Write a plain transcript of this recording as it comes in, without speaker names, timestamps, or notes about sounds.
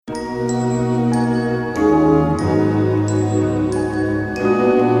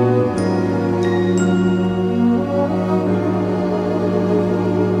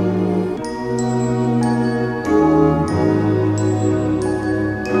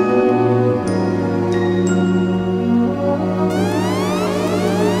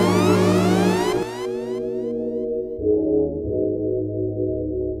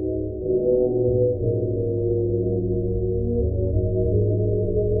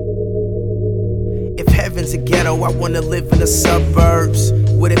Heaven's a ghetto, I wanna live in the suburbs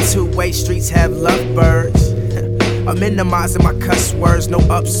where the two-way streets have lovebirds. I'm minimizing my cuss words, no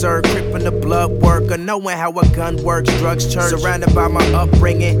upsurge, crippin' the blood work, or knowing how a gun works, drugs church. Surrounded by my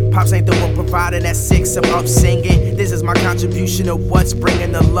upbringing, pops ain't the one providing that six, I'm up singing. This is my contribution of what's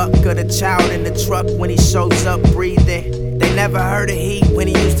bringing the luck of the child in the truck when he shows up breathing. They never heard of he when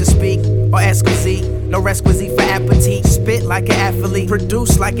he used to speak, or exquisite, no requisite for appetite. Spit like an athlete,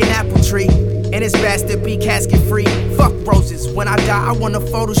 produce like an apple tree, and his bastard be casket free. Fuck roses, when I die I want a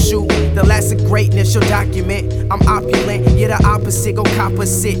photo shoot. The last of greatness you'll document. I'm opulent, yeah the opposite, go copper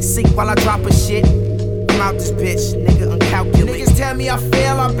sit. Seek while I drop a shit. I'm out this bitch, nigga uncalculate. Niggas tell me I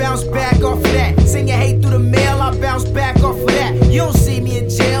fail, I bounce back off of that. Send your hate through the mail, I bounce back off of that. You don't see me in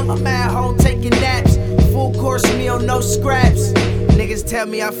jail, I'm at home taking naps. Full course meal, no scraps. Niggas tell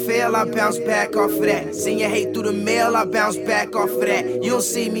me I fail, I bounce back off of that. Send your hate through the mail, I bounce back off of that. You don't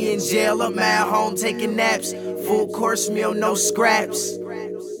see me in jail, I'm at home taking naps. Full course meal, no scraps.